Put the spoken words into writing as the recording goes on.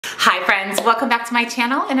Hi friends, welcome back to my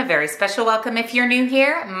channel and a very special welcome if you're new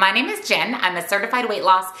here. My name is Jen. I'm a certified weight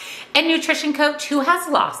loss and nutrition coach who has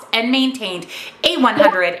lost and maintained a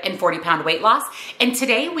 140-pound weight loss. And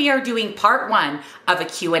today we are doing part one of a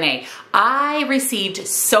Q&A. I received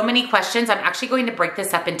so many questions. I'm actually going to break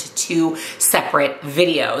this up into two separate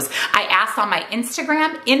videos. I asked on my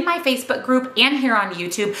Instagram, in my Facebook group, and here on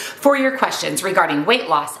YouTube for your questions regarding weight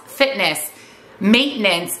loss, fitness,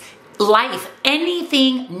 maintenance, life,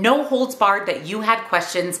 anything, no holds barred that you had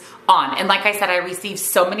questions on. And like I said, I received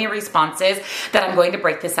so many responses that I'm going to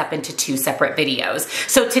break this up into two separate videos.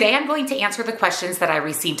 So today I'm going to answer the questions that I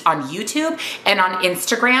received on YouTube and on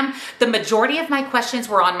Instagram. The majority of my questions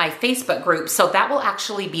were on my Facebook group, so that will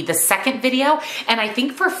actually be the second video. And I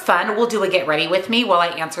think for fun, we'll do a get ready with me while I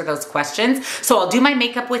answer those questions. So I'll do my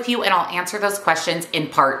makeup with you and I'll answer those questions in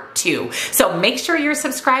part two. So make sure you're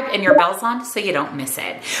subscribed and your bell's on so you don't miss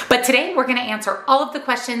it. But today we're gonna answer all of the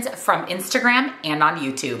questions from Instagram and on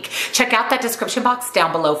YouTube. Check out that description box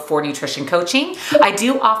down below for nutrition coaching. I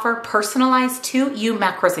do offer personalized to you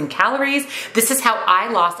macros and calories. This is how I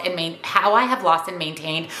have lost and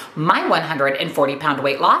maintained my 140-pound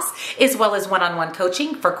weight loss, as well as one-on-one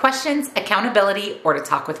coaching for questions, accountability, or to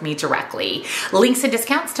talk with me directly. Links and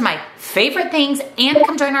discounts to my favorite things, and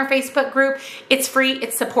come join our Facebook group. It's free,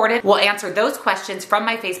 it's supported. We'll answer those questions from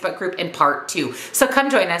my Facebook group in part two. So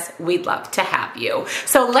come join us. We'd love to have you.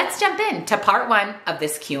 So let's jump into part one of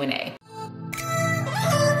this Q&A.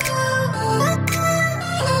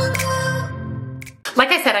 Like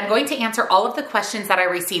I said, I'm going to answer all of the questions that I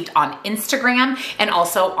received on Instagram and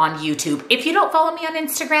also on YouTube. If you don't follow me on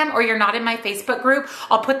Instagram or you're not in my Facebook group,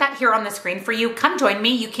 I'll put that here on the screen for you. Come join me.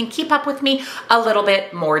 You can keep up with me a little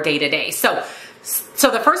bit more day to day. So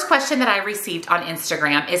the first question that I received on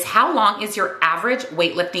Instagram is, how long is your average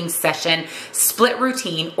weightlifting session, split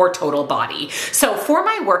routine, or total body? So for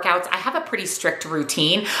my workouts, I have a pretty strict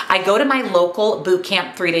routine. I go to my local boot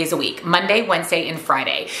camp 3 days a week, Monday, Wednesday, and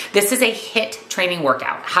Friday. This is a HIIT training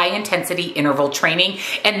workout, high intensity interval training,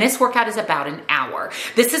 and this workout is about an hour.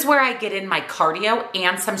 This is where I get in my cardio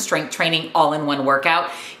and some strength training all in one workout.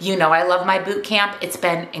 You know I love my boot camp. It's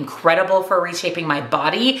been incredible for reshaping my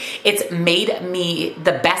body. It's made me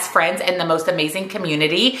the best friends and the most amazing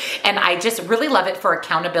community, and I just really love it for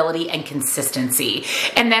accountability and consistency.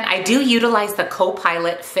 And then I do utilize the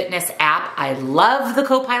CoPilot fitness app. I love the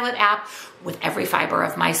CoPilot app with every fiber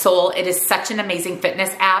of my soul. It is such an amazing fitness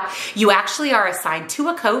app. You actually are assigned to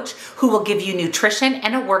a coach who will give you nutrition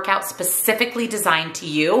and a workout specifically designed to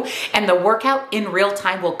you. And the workout in real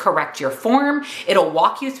time will correct your form. It'll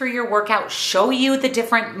walk you through your workout, show you the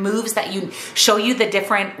different moves that show you the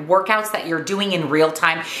different workouts that you're doing in real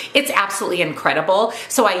time. It's absolutely incredible.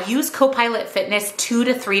 So I use CoPilot Fitness 2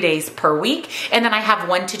 to 3 days per week. And then I have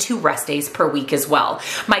 1 to 2 rest days per week as well.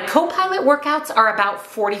 My CoPilot workouts are about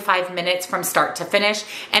 45 minutes from start to finish.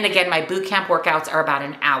 And again, my bootcamp workouts are about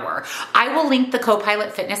an hour. I will link the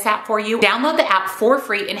CoPilot fitness app for you. Download the app for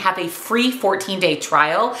free and have a free 14-day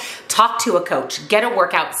trial. Talk to a coach, get a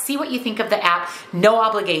workout, see what you think of the app. No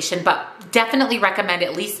obligation, but definitely recommend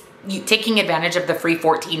at least you taking advantage of the free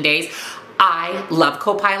 14 days. I love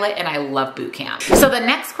CoPilot and I love bootcamp. So the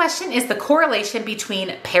next question is the correlation between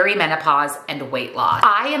perimenopause and weight loss.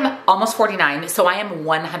 I am almost 49, so I am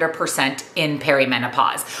 100% in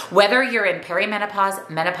perimenopause. Whether you're in perimenopause,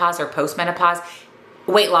 menopause, or postmenopause,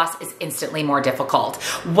 weight loss is instantly more difficult.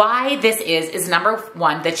 Why this is number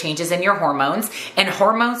one, the changes in your hormones, and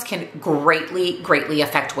hormones can greatly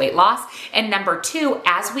affect weight loss. And number two,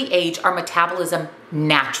 as we age, our metabolism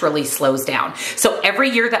naturally slows down. So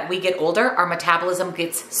every year that we get older, our metabolism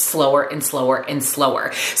gets slower and slower and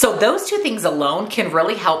slower. So those two things alone can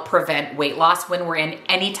really help prevent weight loss when we're in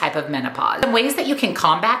any type of menopause. Some ways that you can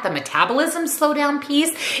combat the metabolism slowdown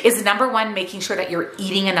piece is number one, making sure that you're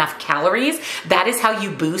eating enough calories. That is how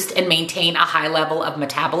you boost and maintain a high level of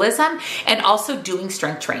metabolism, and also doing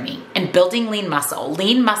strength training and building lean muscle.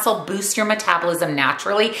 Lean muscle boosts your metabolism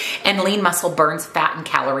naturally, and lean muscle burns fat and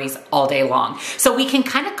calories all day long. So we can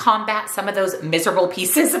kind of combat some of those miserable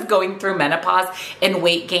pieces of going through menopause and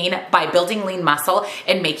weight gain by building lean muscle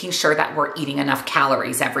and making sure that we're eating enough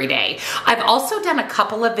calories every day. I've also done a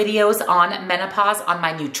couple of videos on menopause on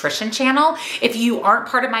my nutrition channel. If you aren't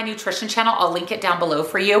part of my nutrition channel, I'll link it down below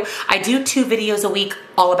for you. I do 2 videos a week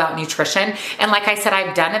all about nutrition. And like I said,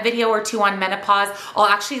 I've done a video or two on menopause. I'll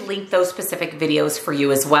actually link those specific videos for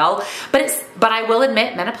you as well. But I will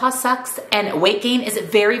admit, menopause sucks, and weight gain is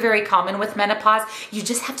very, very common with menopause. You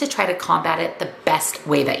just have to try to combat it the best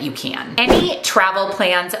way that you can. Any travel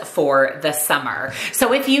plans for the summer?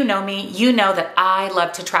 So if you know me, you know that I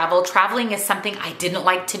love to travel. Traveling is something I didn't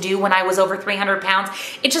like to do when I was over 300 pounds.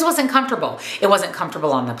 It just wasn't comfortable. It wasn't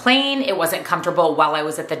comfortable on the plane. It wasn't comfortable while I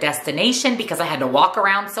was at the destination because I had to walk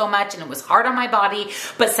around so much and it was hard on my body.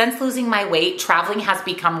 But since losing my weight, traveling has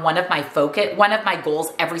become one of my focus, one of my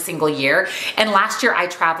goals every single year. And last year I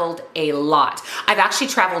traveled a lot. I've actually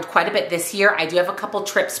traveled quite a bit this year. I do have a couple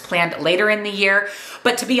trips planned later in the year.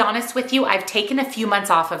 But to be honest with you, I've taken a few months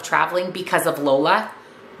off of traveling because of Lola,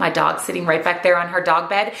 my dog sitting right back there on her dog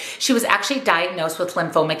bed. She was actually diagnosed with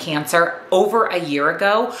lymphoma cancer over a year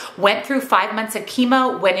ago, went through 5 months of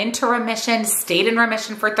chemo, went into remission, stayed in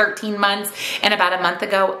remission for 13 months, and about a month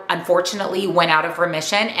ago, unfortunately, went out of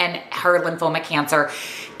remission and her lymphoma cancer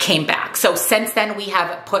came back. So since then, we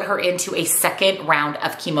have put her into a second round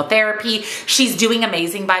of chemotherapy. She's doing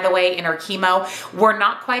amazing, by the way, in her chemo. We're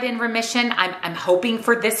not quite in remission. I'm hoping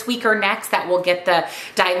for this week or next that we'll get the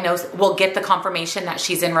we'll get the confirmation that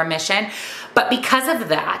she's in remission. But because of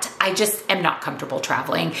that, I just am not comfortable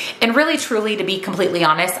traveling. And really, truly, to be completely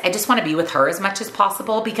honest, I just want to be with her as much as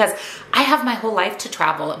possible because I have my whole life to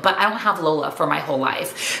travel, but I don't have Lola for my whole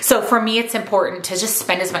life. So for me, it's important to just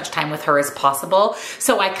spend as much time with her as possible.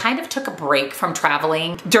 So I kind of took a break from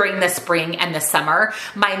traveling during the spring and the summer.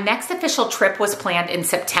 My next official trip was planned in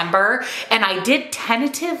September, and I did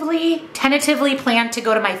tentatively plan to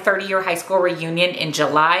go to my 30-year high school reunion in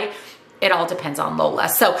July. It all depends on Lola.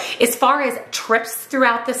 So as far as trips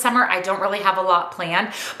throughout the summer, I don't really have a lot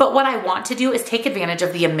planned, but what I want to do is take advantage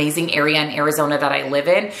of the amazing area in Arizona that I live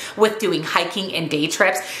in with doing hiking and day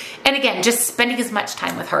trips. And again, just spending as much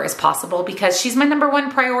time with her as possible because she's my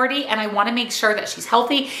 #1 priority, and I want to make sure that she's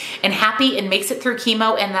healthy and happy and makes it through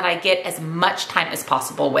chemo and that I get as much time as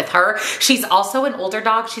possible with her. She's also an older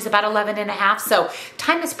dog. She's about 11 and a half, so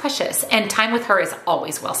time is precious and time with her is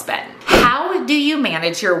always well spent. How do you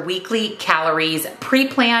manage your weekly calories,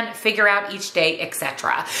 pre-plan, figure out each day,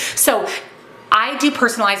 etc.? So I do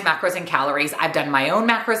personalized macros and calories. I've done my own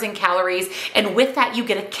macros and calories, and with that, you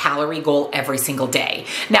get a calorie goal every single day.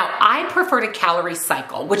 Now, I prefer to calorie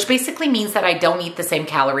cycle, which basically means that I don't eat the same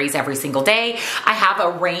calories every single day. I have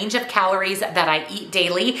a range of calories that I eat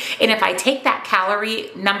daily, and if I take that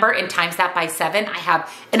calorie number and times that by 7, I have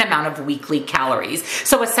an amount of weekly calories.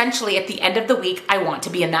 So essentially, at the end of the week, I want to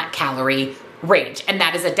be in that calorie range, and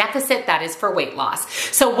that is a deficit. That is for weight loss.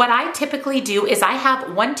 So what I typically do is I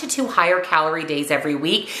have 1 to 2 higher calorie days every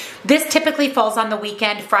week. This typically falls on the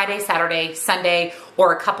weekend, Friday, Saturday, Sunday,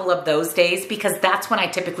 or a couple of those days, because that's when I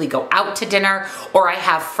typically go out to dinner or I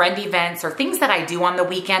have friend events or things that I do on the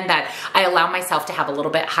weekend that I allow myself to have a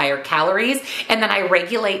little bit higher calories, and then I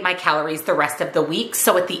regulate my calories the rest of the week.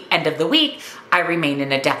 So at the end of the week, I remain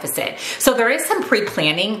in a deficit. So there is some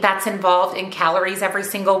pre-planning that's involved in calories every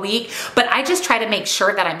single week, but I just try to make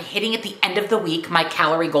sure that I'm hitting at the end of the week my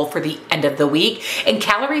calorie goal for the end of the week. And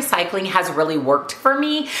calorie cycling has really worked for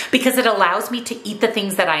me because it allows me to eat the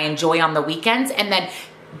things that I enjoy on the weekends and then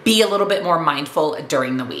be a little bit more mindful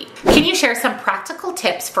during the week. Can you share some practical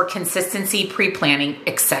tips for consistency, pre-planning,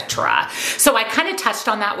 etc.? So I kind of touched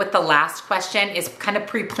on that with the last question, is kind of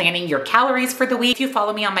pre-planning your calories for the week. If you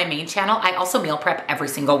follow me on my main channel, I also meal prep every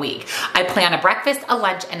single week. I plan a breakfast, a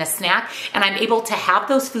lunch, and a snack, and I'm able to have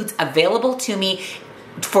those foods available to me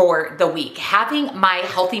for the week. Having my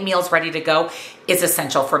healthy meals ready to go is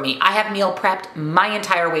essential for me. I have meal prepped my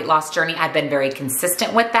entire weight loss journey. I've been very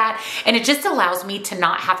consistent with that, and it just allows me to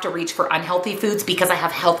not have to reach for unhealthy foods because I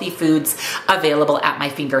have healthy foods available at my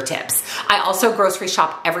fingertips. I also grocery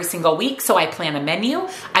shop every single week, so I plan a menu,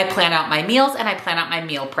 I plan out my meals, and I plan out my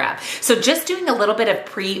meal prep. So just doing a little bit of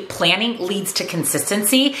pre-planning leads to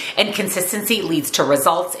consistency, and consistency leads to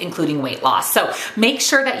results, including weight loss. So make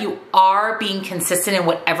sure that you are being consistent in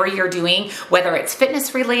whatever you're doing, whether it's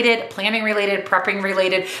fitness related, planning related, prepping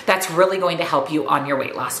related. That's really going to help you on your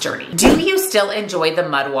weight loss journey. Do you still enjoy the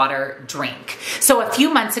MudWtr drink? So a few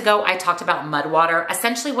months ago, I talked about MudWtr.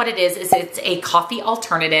 Essentially what it is it's a coffee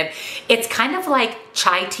alternative. It's kind of like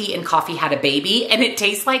chai tea and coffee had a baby, and it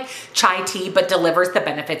tastes like chai tea but delivers the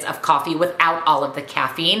benefits of coffee without all of the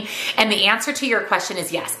caffeine. And the answer to your question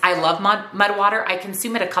is yes, I love MudWtr. I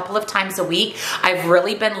consume it a couple of times a week. I've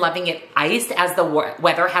really been loving it iced as the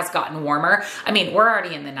weather has gotten warmer. I mean, we're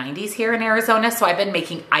already in the 90s here in Arizona, bonus, so I've been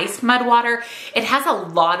making iced MudWtr. It has a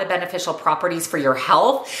lot of beneficial properties for your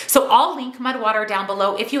health. So I'll link MudWtr down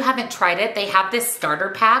below. If you haven't tried it, they have this starter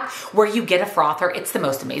pack where you get a frother. It's the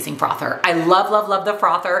most amazing frother. I love, love, love the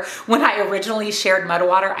frother. When I originally shared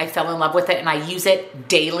MudWtr, I fell in love with it and I use it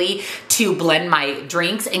daily to blend my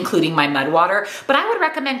drinks, including my MudWtr. But I would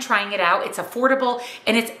recommend trying it out. It's affordable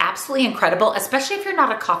and it's absolutely incredible, especially if you're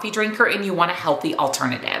not a coffee drinker and you want a healthy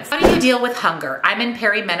alternative. How do you deal with hunger? I'm in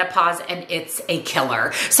perimenopause and it's a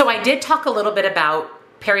killer. So I did talk a little bit about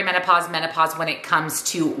perimenopause, menopause when it comes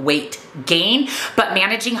to weight gain, but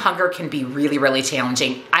managing hunger can be really, really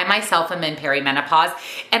challenging. I myself am in perimenopause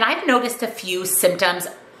and I've noticed a few symptoms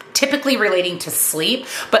typically relating to sleep,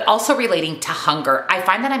 but also relating to hunger. I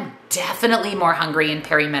find that I'm definitely more hungry in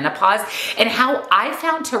perimenopause, and how I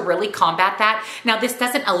found to really combat that. Now, this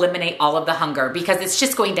doesn't eliminate all of the hunger because it's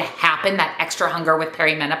just going to happen, that extra hunger with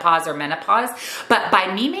perimenopause or menopause. But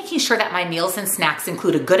by me making sure that my meals and snacks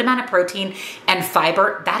include a good amount of protein and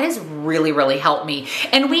fiber, that has really, really helped me.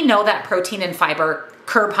 And we know that protein and fiber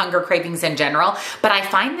curb hunger cravings in general, but I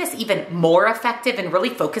find this even more effective in really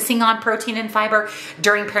focusing on protein and fiber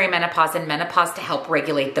during perimenopause and menopause to help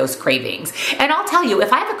regulate those cravings. And I'll tell you,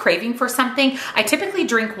 if I have a craving for something, I typically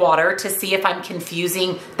drink water to see if I'm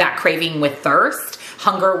confusing that craving with thirst,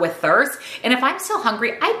 hunger with thirst. And if I'm still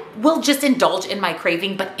hungry, I will just indulge in my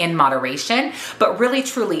craving, but in moderation. But really,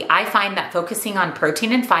 truly, I find that focusing on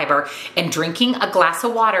protein and fiber and drinking a glass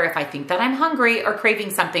of water if I think that I'm hungry or craving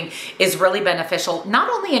something is really beneficial, not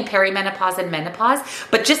only in perimenopause and menopause,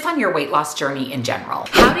 but just on your weight loss journey in general.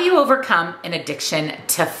 How do you overcome an addiction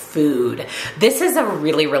to food? This is a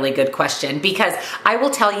really, really good question, because I will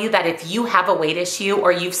tell you that if you have a weight issue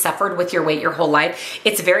or you've suffered with your weight your whole life,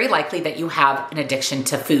 it's very likely that you have an addiction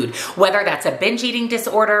to food, whether that's a binge eating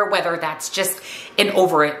disorder, whether that's just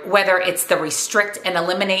whether it's the restrict and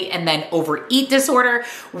eliminate and then overeat disorder.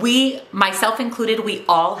 We, myself included, we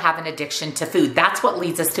all have an addiction to food. That's what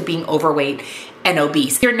leads us to being overweight and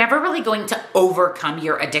obese. You're never really going to overcome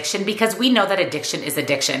your addiction, because we know that addiction is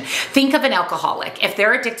addiction. Think of an alcoholic. If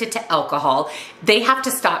they're addicted to alcohol, they have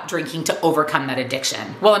to stop drinking to overcome that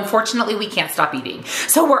addiction. Well, unfortunately, we can't stop eating.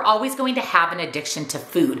 So we're always going to have an addiction to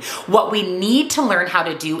food. What we need to learn how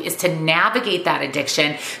to do is to navigate that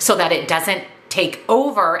addiction so that it doesn't take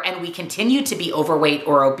over and we continue to be overweight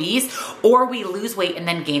or obese, or we lose weight and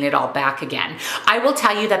then gain it all back again. I will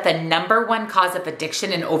tell you that the #1 cause of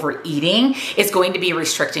addiction and overeating is going to be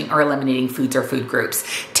restricting or eliminating foods or food groups.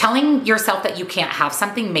 Telling yourself that you can't have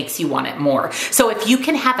something makes you want it more. So if you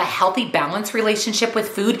can have a healthy, balanced relationship with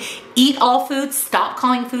food, eat all foods, stop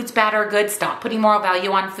calling foods bad or good, stop putting moral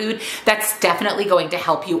value on food, that's definitely going to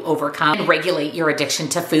help you overcome and regulate your addiction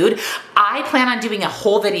to food. I plan on doing a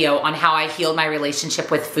whole video on how I healed my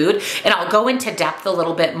relationship with food, and I'll go into depth a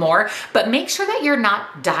little bit more, but make sure that you're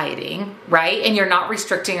not dieting, right? And you're not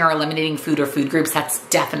restricting or eliminating food or food groups. That's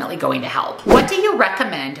definitely going to help. What do you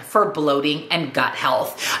recommend for bloating and gut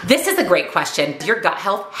health? This is a great question. Your gut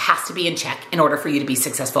health has to be in check in order for you to be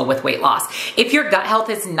successful with weight loss. If your gut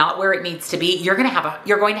health is not where it needs to be, you're going to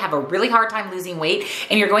have a really hard time losing weight,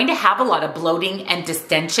 and you're going to have a lot of bloating and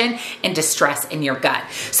distension and distress in your gut.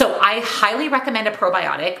 So I highly recommend a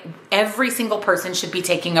probiotic. Every single person should be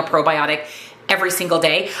taking a probiotic every single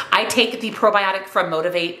day. I take the probiotic from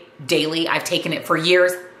MudWtr daily. I've taken it for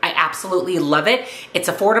years. I absolutely love it. It's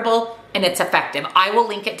affordable and it's effective. I will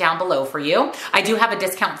link it down below for you. I do have a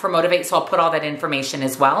discount for MudWtr, so I'll put all that information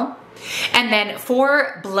as well. And then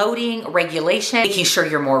for bloating regulation, making sure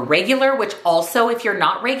you're more regular, which also, if you're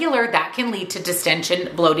not regular, that can lead to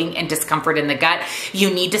distension, bloating, and discomfort in the gut.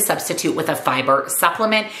 You need to substitute with a fiber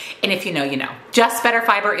supplement. And if you know, you know. Just Better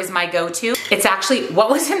Fiber is my go-to. It's actually what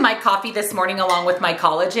was in my coffee this morning along with my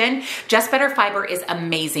collagen. Just Better Fiber is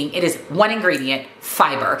amazing. It is one ingredient,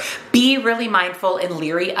 fiber. Be really mindful and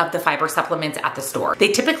leery of the fiber supplements at the store.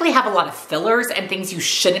 They typically have a lot of fillers and things you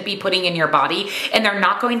shouldn't be putting in your body, and they're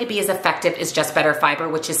not going to be as effective as Just Better Fiber,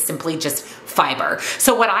 which is simply just fiber.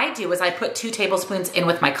 So what I do is I put 2 tablespoons in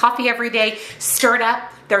with my coffee every day, stir it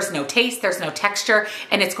up. There's no taste, there's no texture,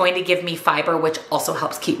 and it's going to give me fiber, which also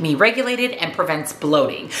helps keep me regulated and prevents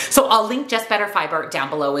bloating. So I'll link Just Better Fiber down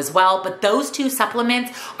below as well, but those 2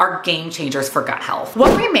 supplements are game changers for gut health.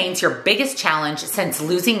 What remains your biggest challenge since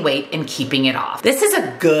losing weight and keeping it off? This is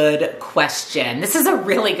a good question. This is a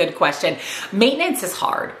really good question. Maintenance is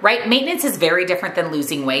hard, right? Maintenance is very different than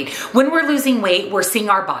losing weight. When we're losing weight, we're seeing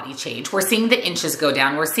our body change. We're seeing the inches go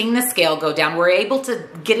down. We're seeing the scale go down. We're able to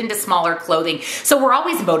get into smaller clothing. So we're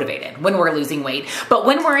always always motivated when we're losing weight. But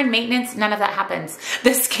when we're in maintenance, none of that happens.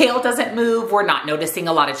 The scale doesn't move. We're not noticing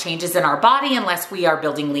a lot of changes in our body unless we are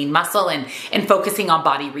building lean muscle and focusing on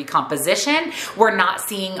body recomposition. We're not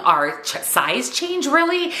seeing our size change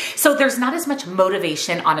really. So there's not as much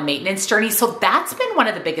motivation on a maintenance journey. So that's been one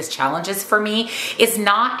of the biggest challenges for me, is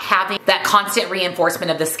not having that constant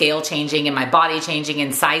reinforcement of the scale changing and my body changing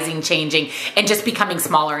and sizing changing and just becoming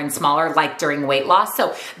smaller and smaller like during weight loss.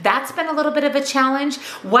 So that's been a little bit of a challenge.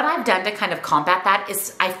 What I've done to kind of combat that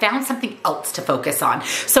is I found something else to focus on.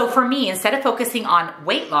 So for me, instead of focusing on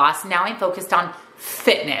weight loss, now I'm focused on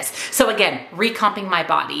fitness. So again, recomping my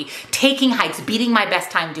body, taking hikes, beating my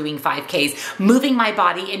best time doing 5Ks, moving my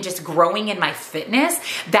body and just growing in my fitness.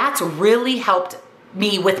 That's really helped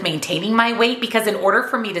me with maintaining my weight, because in order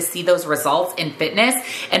for me to see those results in fitness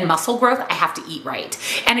and muscle growth, I have to eat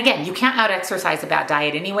right. And again, you can't out exercise a bad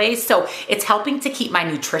diet anyways. So it's helping to keep my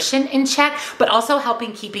nutrition in check, but also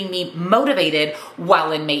helping keeping me motivated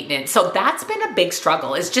while in maintenance. So that's been a big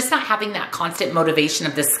struggle, is just not having that constant motivation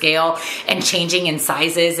of the scale and changing in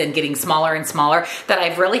sizes and getting smaller and smaller, that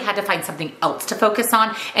I've really had to find something else to focus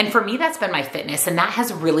on. And for me, that's been my fitness, and that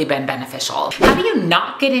has really been beneficial. How do you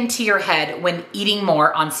not get into your head when eating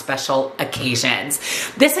more on special occasions?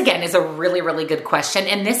 This again is a really, really good question.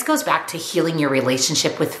 And this goes back to healing your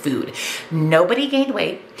relationship with food. Nobody gained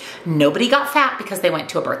weight. Nobody got fat because they went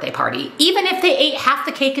to a birthday party. Even if they ate half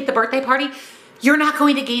the cake at the birthday party, you're not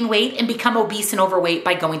going to gain weight and become obese and overweight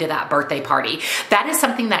by going to that birthday party. That is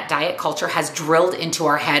something that diet culture has drilled into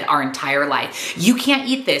our head our entire life. You can't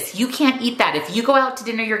eat this. You can't eat that. If you go out to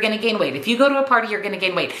dinner, you're going to gain weight. If you go to a party, you're going to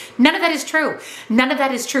gain weight. None of that is true. None of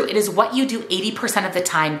that is true. It is what you do 80% of the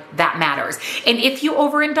time that matters. And if you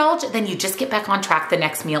overindulge, then you just get back on track the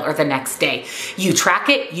next meal or the next day. You track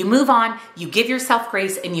it, you move on, you give yourself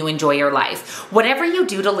grace, and you enjoy your life. Whatever you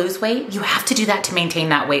do to lose weight, you have to do that to maintain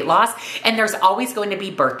that weight loss. And there's always going to be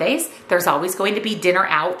birthdays. There's always going to be dinner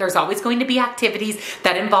out. There's always going to be activities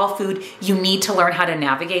that involve food. You need to learn how to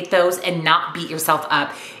navigate those and not beat yourself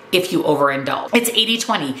up if you overindulge. It's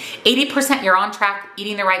 80-20. 80% you're on track,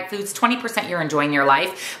 eating the right foods, 20% you're enjoying your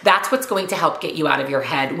life. That's what's going to help get you out of your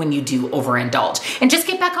head when you do overindulge. And just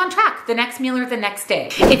get back on track the next meal or the next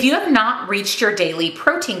day. If you have not reached your daily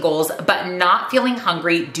protein goals but not feeling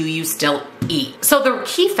hungry, do you still eat? So the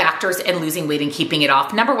key factors in losing weight and keeping it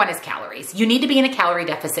off, number one is calories. You need to be in a calorie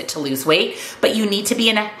deficit to lose weight, but you need to be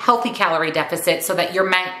in a healthy calorie deficit so that your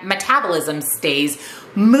metabolism stays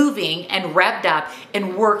moving and revved up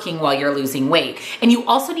and working while you're losing weight. And you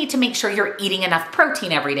also need to make sure you're eating enough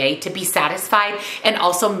protein every day to be satisfied and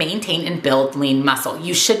also maintain and build lean muscle.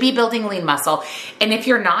 You should be building lean muscle. And if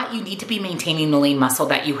you're not, you need to be maintaining the lean muscle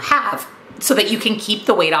that you have so that you can keep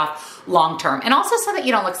the weight off long term, and also so that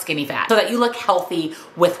you don't look skinny fat, so that you look healthy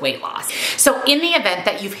with weight loss. So in the event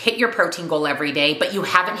that you've hit your protein goal every day, but you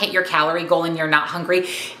haven't hit your calorie goal and you're not hungry,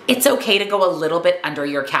 it's okay to go a little bit under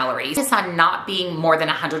your calories. Focus on not being more than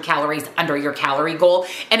 100 calories under your calorie goal.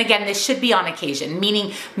 And again, this should be on occasion,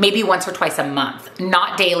 meaning maybe once or twice a month,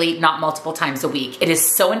 not daily, not multiple times a week. It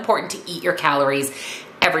is so important to eat your calories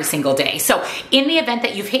every single day. So in the event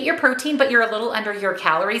that you've hit your protein, but you're a little under your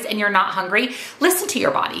calories and you're not hungry, listen to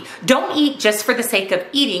your body. Don't eat just for the sake of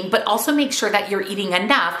eating, but also make sure that you're eating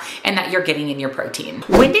enough and that you're getting in your protein.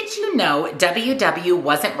 When did you know WW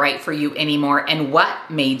wasn't right for you anymore, and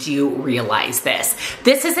what made you realize this?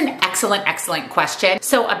 This is an excellent, excellent question.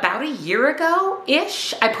 So about a year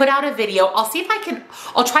ago-ish, I put out a video. I'll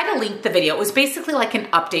try to link the video. It was basically like an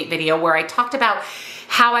update video where I talked about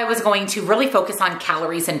how I was going to really focus on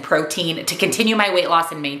calories and protein to continue my weight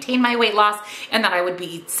loss and maintain my weight loss, and that I would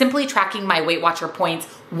be simply tracking my Weight Watcher points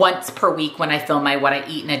once per week when I film my what I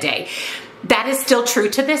eat in a day. That is still true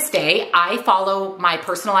to this day. I follow my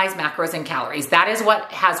personalized macros and calories. That is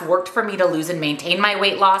what has worked for me to lose and maintain my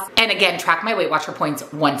weight loss. And again, track my Weight Watcher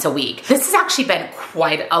points once a week. This has actually been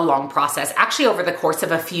quite a long process. Actually, over the course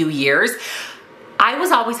of a few years, I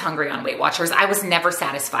was always hungry on Weight Watchers. I was never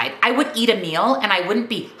satisfied. I would eat a meal and I wouldn't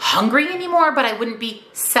be hungry anymore, but I wouldn't be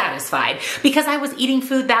satisfied because I was eating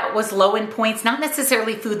food that was low in points, not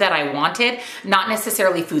necessarily food that I wanted, not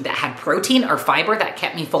necessarily food that had protein or fiber that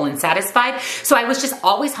kept me full and satisfied. So I was just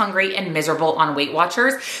always hungry and miserable on Weight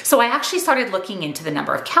Watchers. So I actually started looking into the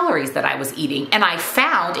number of calories that I was eating. And I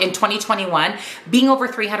found in 2021, being over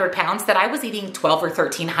 300 pounds, that I was eating 12 or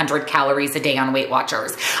 1300 calories a day on Weight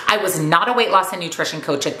Watchers. I was not a weight loss and nutrition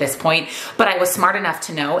coach at this point, but I was smart enough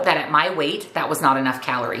to know that at my weight, that was not enough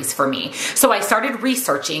calories for me. So I started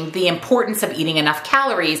researching the importance of eating enough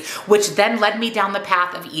calories, which then led me down the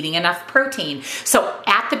path of eating enough protein. So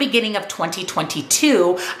at the beginning of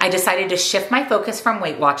 2022, I decided to shift my focus from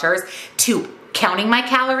Weight Watchers to counting my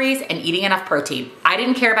calories and eating enough protein. I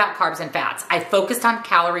didn't care about carbs and fats. I focused on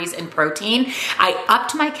calories and protein. I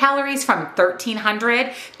upped my calories from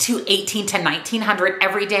 1,300 to 18 to 1,900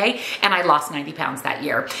 every day, and I lost 90 pounds that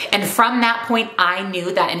year. And from that point, I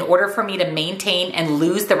knew that in order for me to maintain and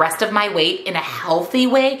lose the rest of my weight in a healthy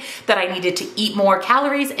way, that I needed to eat more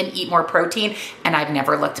calories and eat more protein, and I've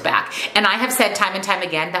never looked back. And I have said time and time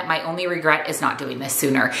again that my only regret is not doing this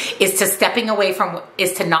sooner, is to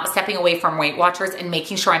not stepping away from Weight Watchers and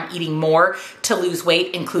making sure I'm eating more to lose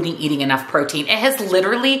weight, including eating enough protein. It has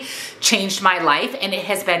literally changed my life, and it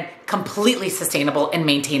has been completely sustainable and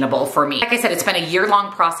maintainable for me. Like I said, it's been a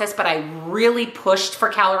year-long process, but I really pushed for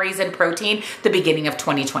calories and protein the beginning of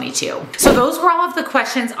 2022. So those were all of the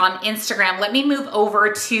questions on Instagram. Let me move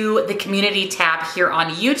over to the community tab here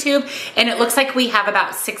on YouTube, and it looks like we have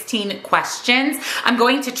about 16 questions. I'm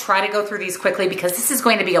going to try to go through these quickly because this is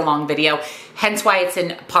going to be a long video, hence why it's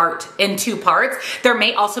in two parts. There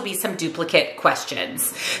may also be some duplicate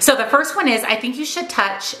questions. So the first one is, I think you should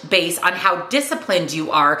touch base on how disciplined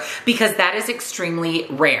you are, because that is extremely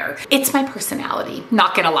rare. It's my personality,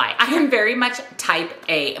 not gonna lie. I am very much type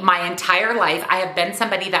A. My entire life, I have been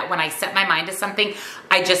somebody that when I set my mind to something,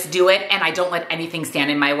 I just do it and I don't let anything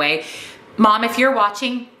stand in my way. Mom, if you're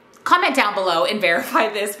watching, comment down below and verify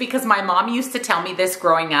this, because my mom used to tell me this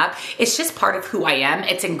growing up. It's just part of who I am.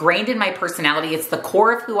 It's ingrained in my personality. It's the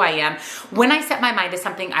core of who I am. When I set my mind to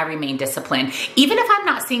something, I remain disciplined. Even if I'm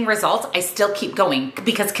not seeing results, I still keep going,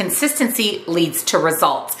 because consistency leads to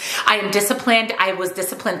results. I am disciplined. I was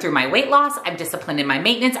disciplined through my weight loss. I'm disciplined in my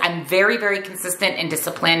maintenance. I'm very, very consistent and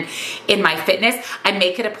disciplined in my fitness. I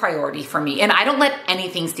make it a priority for me, and I don't let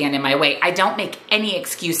anything stand in my way. I don't make any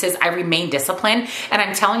excuses. I remain disciplined, and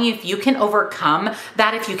I'm telling you, if you can overcome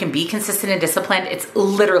that, if you can be consistent and disciplined, it's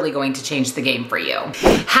literally going to change the game for you.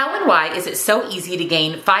 How and why is it so easy to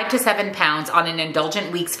gain 5 to 7 pounds on an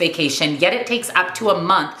indulgent week's vacation, yet it takes up to a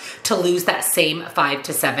month to lose that same 5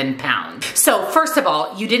 to 7 pounds? So first of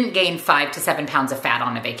all, you didn't gain 5 to 7 pounds of fat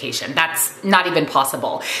on a vacation. That's not even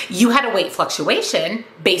possible. You had a weight fluctuation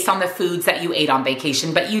based on the foods that you ate on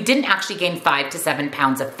vacation, but you didn't actually gain 5 to 7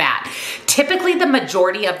 pounds of fat. Typically, the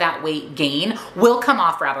majority of that weight gain will come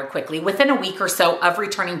off rather quickly within a week or so of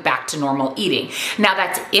returning back to normal eating. Now,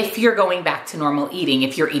 that's if you're going back to normal eating,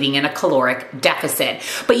 if you're eating in a caloric deficit.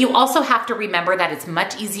 But you also have to remember that it's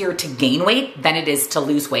much easier to gain weight than it is to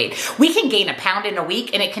lose weight. We can gain a pound in a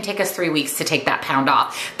week, and it can take us 3 weeks to take that pound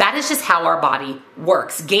off. That is just how our body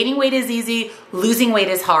works. Gaining weight is easy, losing weight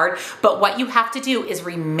is hard, but what you have to do is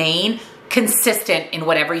remain consistent in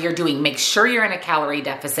whatever you're doing. Make sure you're in a calorie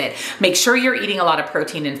deficit. Make sure you're eating a lot of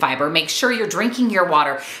protein and fiber. Make sure you're drinking your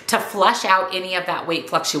water to flush out any of that weight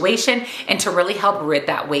fluctuation and to really help rid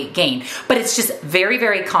that weight gain. But it's just very,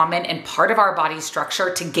 very common and part of our body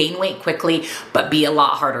structure to gain weight quickly, but be a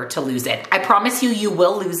lot harder to lose it. I promise you, you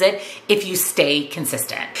will lose it if you stay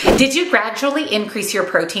consistent. Did you gradually increase your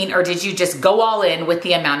protein, or did you just go all in with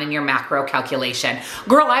the amount in your macro calculation?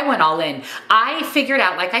 Girl, I went all in. I figured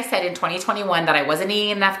out, like I said, in 2021 that I wasn't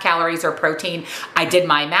eating enough calories or protein. I did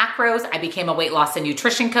my macros, I became a weight loss and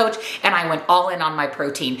nutrition coach, and I went all in on my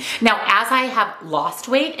protein. Now, as I have lost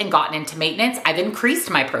weight and gotten into maintenance, I've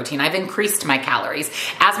increased my protein, I've increased my calories.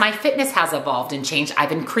 As my fitness has evolved and changed,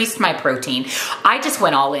 I've increased my protein. I just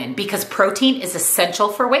went all in because protein is essential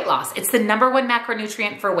for weight loss. It's the #1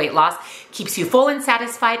 macronutrient for weight loss, keeps you full and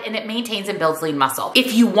satisfied, and it maintains and builds lean muscle.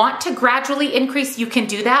 If you want to gradually increase, you can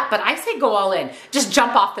do that, but I say go all in. Just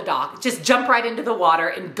jump off the dock. Just jump right into the water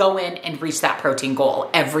and go in and reach that protein goal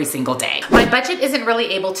every single day. My budget isn't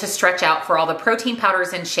really able to stretch out for all the protein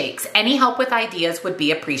powders and shakes. Any help with ideas would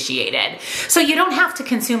be appreciated. So you don't have to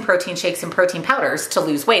consume protein shakes and protein powders to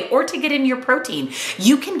lose weight or to get in your protein.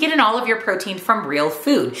 You can get in all of your protein from real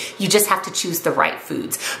food. You just have to choose the right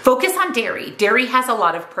foods. Focus on dairy. Dairy has a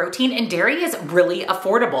lot of protein, and dairy is really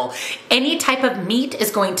affordable. Any type of meat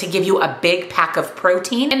is going to give you a big pack of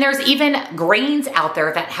protein, and there's even grains out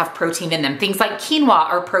there that have protein in them, things like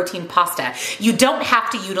quinoa or protein pasta. You don't have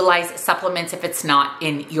to utilize supplements if it's not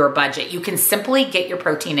in your budget. You can simply get your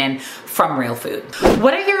protein in from real food.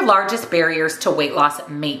 What are your largest barriers to weight loss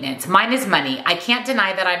maintenance? Mine is money. I can't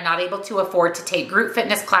deny that I'm not able to afford to take group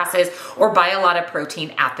fitness classes or buy a lot of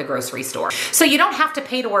protein at the grocery store. So you don't have to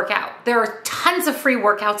pay to work out. There are tons of free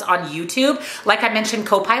workouts on YouTube. Like I mentioned,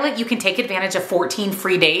 CoPilot, you can take advantage of 14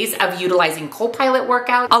 free days of utilizing CoPilot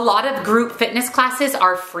workouts. A lot of group fitness classes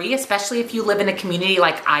are free, especially if you live in a community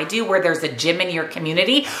like I do where there's a gym in your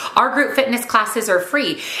community, our group fitness classes are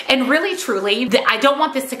free. And really, truly, I don't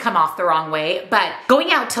want this to come off the wrong way, but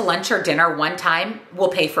going out to lunch or dinner one time will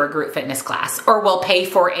pay for a group fitness class, or will pay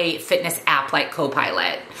for a fitness app like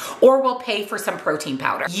CoPilot, or will pay for some protein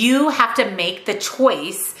powder. You have to make the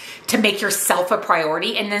choice to make yourself a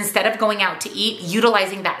priority, and instead of going out to eat,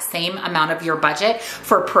 utilizing that same amount of your budget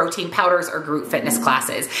for protein powders or group fitness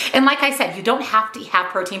classes. And like I said, you don't have to have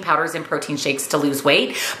protein powders and protein shakes to lose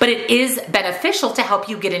weight, but it is beneficial to help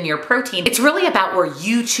you get in your protein. It's really about where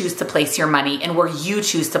you choose to place your money and where you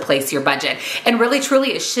choose to place your budget. And really,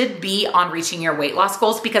 truly, it should be on reaching your weight loss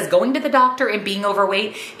goals, because going to the doctor and being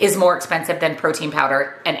overweight is more expensive than protein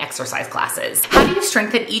powder and exercise classes. How do you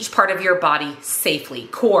strengthen each part of your body safely?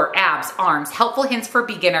 Core, abs, arms, helpful hints for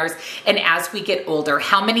beginners, and as we get older,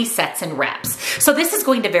 how many sets and reps? So this is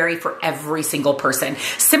going to vary for every single person.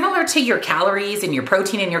 Similar to your calories and your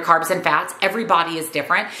protein and your carbs and fats, every body is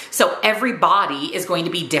different. So every body is going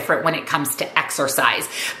to be different when it comes to exercise.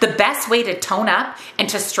 The best way to tone up and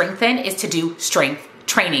to strengthen is to do strength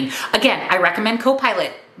training. Again, I recommend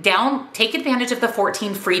CoPilot. Take advantage of the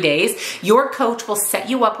 14 free days. Your coach will set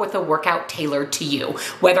you up with a workout tailored to you.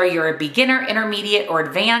 Whether you're a beginner, intermediate, or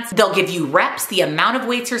advanced, they'll give you reps, the amount of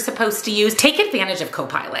weights you're supposed to use. Take advantage of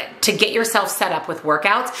CoPilot to get yourself set up with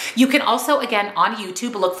workouts. You can also, again, on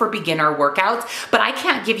YouTube, look for beginner workouts, but I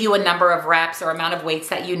can't give you a number of reps or amount of weights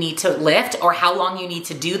that you need to lift or how long you need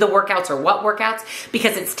to do the workouts or what workouts,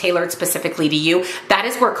 because it's tailored specifically to you. That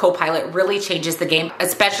is where CoPilot really changes the game,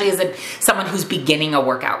 especially as someone who's beginning a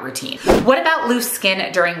workout routine. What about loose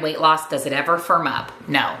skin during weight loss? Does it ever firm up?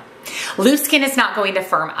 No. Loose skin is not going to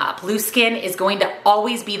firm up. Loose skin is going to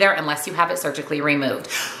always be there unless you have it surgically removed.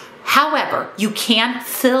 However, you can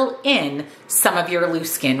fill in some of your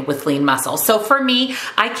loose skin with lean muscle. So for me,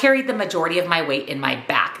 I carried the majority of my weight in my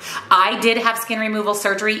back. I did have skin removal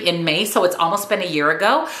surgery in May, so it's almost been a year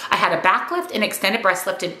ago. I had a back lift, an extended breast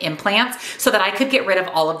lift, and implants so that I could get rid of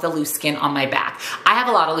all of the loose skin on my back. I have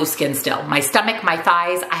a lot of loose skin still. My stomach, my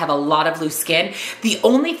thighs, I have a lot of loose skin. The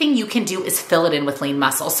only thing you can do is fill it in with lean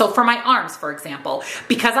muscle. So for my arms, for example,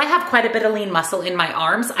 because I have quite a bit of lean muscle in my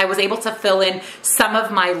arms, I was able to fill in some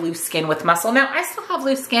of my loose skin with muscle. Now, I still have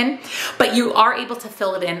loose skin, but you are able to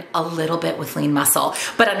fill it in a little bit with lean muscle.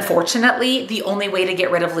 But unfortunately, the only way to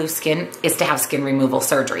get rid of loose skin is to have skin removal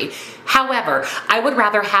surgery. However, I would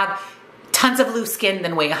rather have tons of loose skin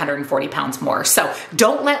than weigh 140 pounds more. So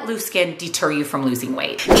don't let loose skin deter you from losing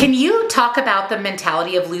weight. Can you talk about the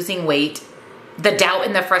mentality of losing weight, the doubt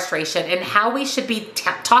and the frustration, and how we should be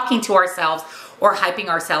talking to ourselves or hyping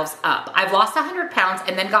ourselves up? I've lost 100 pounds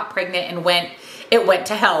and then got pregnant and it went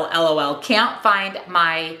to hell, LOL. Can't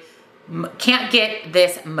get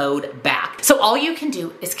this mode back. So all you can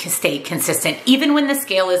do is stay consistent, even when the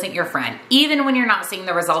scale isn't your friend, even when you're not seeing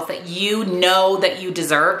the results that you know that you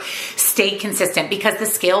deserve. Stay consistent, because the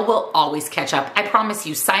scale will always catch up. I promise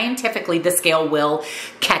you, scientifically, the scale will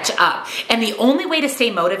catch up. And the only way to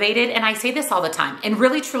stay motivated, and I say this all the time, and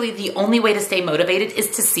really truly the only way to stay motivated is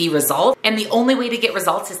to see results. And the only way to get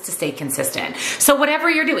results is to stay consistent. So whatever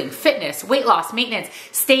you're doing, fitness, weight loss, maintenance,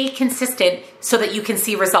 stay consistent so that you can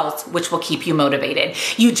see results, which will keep you motivated.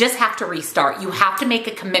 You just have to restart. You have to make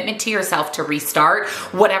a commitment to yourself to restart,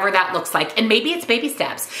 whatever that looks like. And maybe it's baby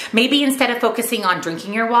steps. Maybe instead of focusing on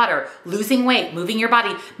drinking your water, losing weight, moving your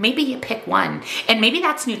body, maybe you pick one. And maybe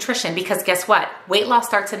that's nutrition, because guess what? Weight loss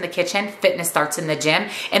starts in the kitchen, fitness starts in the gym,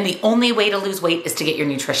 and the only way to lose weight is to get your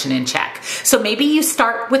nutrition in check. So maybe you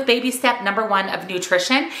start with baby step number 1 of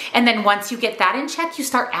nutrition, and then once you get that in check, you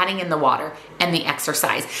start adding in the water and the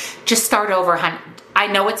exercise. Just start over, hun. I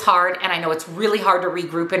know it's hard, and I know it's really hard to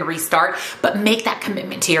regroup and restart, but make that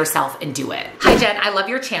commitment to yourself and do it. Hi Jen, I love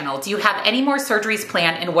your channel. Do you have any more surgeries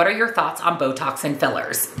planned, and what are your thoughts on Botox and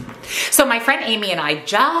fillers? So my friend Amy and I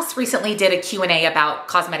just recently did a Q&A about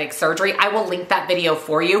cosmetic surgery. I will link that video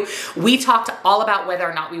for you. We talked all about whether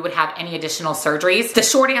or not we would have any additional surgeries. The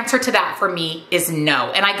short answer to that for me is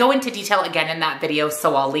no. And I go into detail again in that video,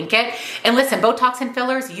 so I'll link it. And listen, Botox and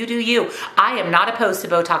fillers, you do you. I am not opposed to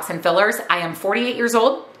Botox and fillers. I am 48 years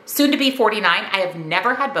old. Soon to be 49. I have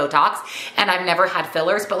never had Botox and I've never had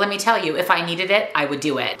fillers, but let me tell you, if I needed it, I would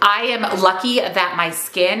do it. I am lucky that my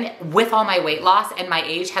skin, with all my weight loss and my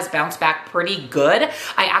age, has bounced back pretty good.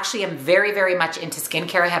 I actually am very, very much into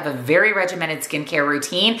skincare. I have a very regimented skincare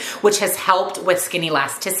routine, which has helped with skin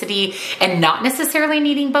elasticity and not necessarily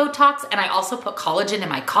needing Botox. And I also put collagen in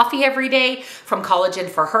my coffee every day from Collagen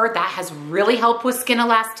for Her. That has really helped with skin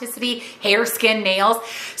elasticity, hair, skin, nails.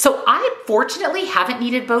 So I fortunately haven't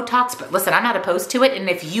needed Botox, but listen, I'm not opposed to it. And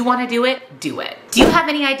if you want to do it, do it. Do you have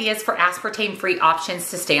any ideas for aspartame-free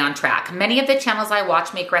options to stay on track? Many of the channels I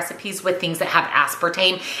watch make recipes with things that have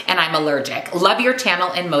aspartame, and I'm allergic. Love your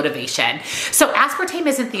channel and motivation. So aspartame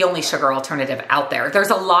isn't the only sugar alternative out there. There's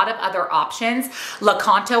a lot of other options.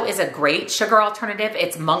 Lakanto is a great sugar alternative.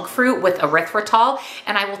 It's monk fruit with erythritol,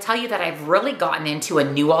 and I will tell you that I've really gotten into a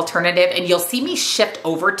new alternative, and you'll see me shift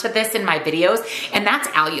over to this in my videos, and that's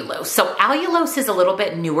allulose. So allulose is a little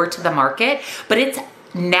bit newer to the market, but it's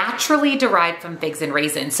naturally derived from figs and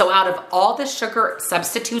raisins. So out of all the sugar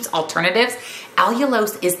substitutes alternatives,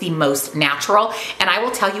 allulose is the most natural, and I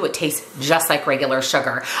will tell you it tastes just like regular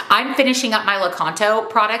sugar. I'm finishing up my Lakanto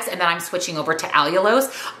products and then I'm switching over to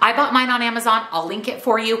allulose. I bought mine on Amazon. I'll link it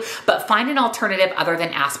for you, but find an alternative other than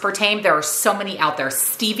aspartame. There are so many out there.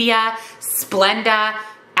 Stevia, Splenda,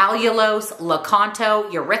 allulose, Lakanto,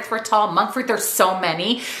 erythritol, monk fruit, there's so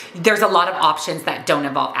many. There's a lot of options that don't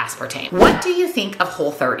involve aspartame. What do you think of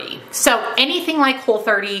Whole30? So anything like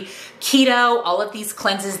Whole30, keto, all of these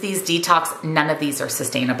cleanses, these detox, none of these are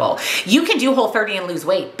sustainable. You can do Whole30 and lose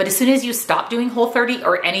weight, but as soon as you stop doing Whole30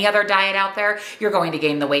 or any other diet out there, you're going to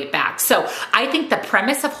gain the weight back. So I think the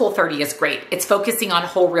premise of Whole30 is great. It's focusing on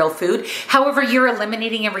whole real food. However, you're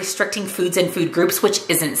eliminating and restricting foods and food groups, which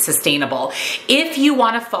isn't sustainable. If you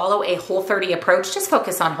want to follow a Whole30 approach, just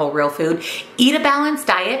focus on whole real food. Eat a balanced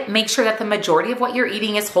diet. Make sure that the majority of what you're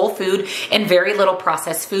eating is whole food and very little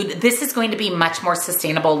processed food. This is going to be much more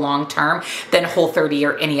sustainable long term than Whole30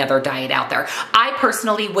 or any other diet out there. I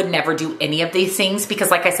personally would never do any of these things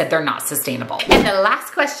because, like I said, they're not sustainable. And the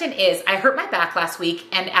last question is, I hurt my back last week,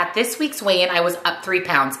 and at this week's weigh-in, I was up 3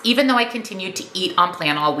 pounds, even though I continued to eat on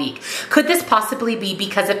plan all week. Could this possibly be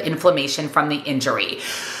because of inflammation from the injury?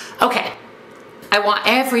 Okay. I want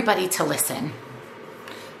everybody to listen.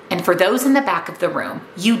 And for those in the back of the room,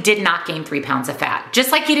 you did not gain 3 pounds of fat.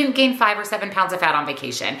 Just like you didn't gain 5 or 7 pounds of fat on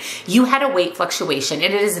vacation. You had a weight fluctuation,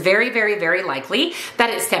 and it is very, very, very likely that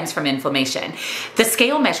it stems from inflammation. The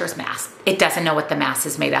scale measures mass. It doesn't know what the mass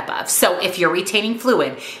is made up of. So if you're retaining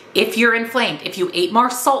fluid, if you're inflamed, if you ate more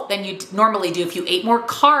salt than you normally do, if you ate more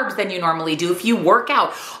carbs than you normally do, if you work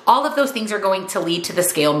out, all of those things are going to lead to the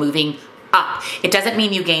scale moving up. It doesn't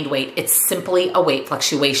mean you gained weight. It's simply a weight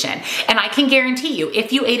fluctuation. And I can guarantee you,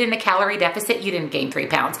 if you ate in a calorie deficit, you didn't gain 3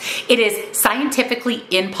 pounds. It is scientifically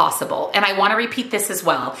impossible. And I want to repeat this as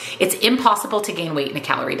well. It's impossible to gain weight in a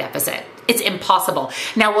calorie deficit. It's impossible.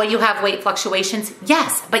 Now, will you have weight fluctuations?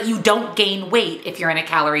 Yes, but you don't gain weight if you're in a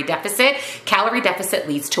calorie deficit. Calorie deficit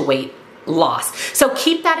leads to weight loss. So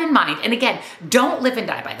keep that in mind. And again, don't live and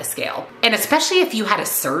die by the scale. And especially if you had a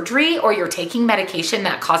surgery or you're taking medication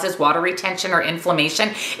that causes water retention or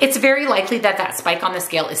inflammation, it's very likely that that spike on the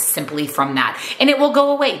scale is simply from that. And it will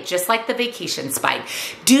go away just like the vacation spike.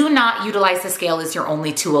 Do not utilize the scale as your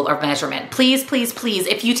only tool or measurement. Please, please, please,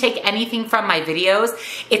 if you take anything from my videos,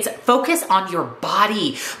 it's focus on your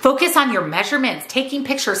body. Focus on your measurements, taking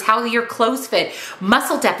pictures, how your clothes fit,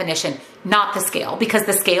 muscle definition, not the scale, because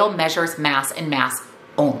the scale measures mass and mass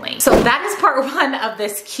only. So that is part 1 of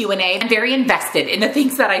this Q&A. I'm very invested in the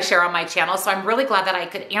things that I share on my channel, so I'm really glad that I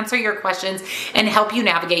could answer your questions and help you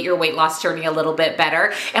navigate your weight loss journey a little bit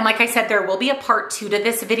better. And like I said, there will be a part 2 to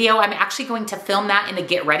this video. I'm actually going to film that in a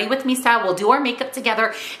get ready with me style. We'll do our makeup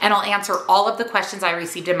together and I'll answer all of the questions I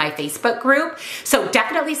received in my Facebook group. So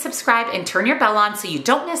definitely subscribe and turn your bell on so you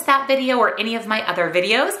don't miss that video or any of my other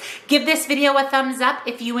videos. Give this video a thumbs up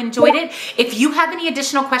if you enjoyed it. If you have any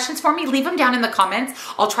additional questions for me, leave them down in the comments.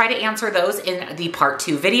 I'll try to answer those in the part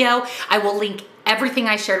 2 video. I will link everything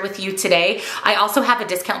I shared with you today. I also have a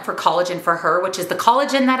discount for collagen for her, which is the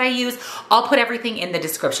collagen that I use. I'll put everything in the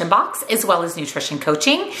description box, as well as nutrition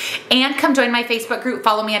coaching. And come join my Facebook group.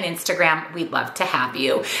 Follow me on Instagram. We'd love to have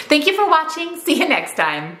you. Thank you for watching. See you next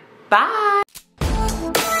time. Bye.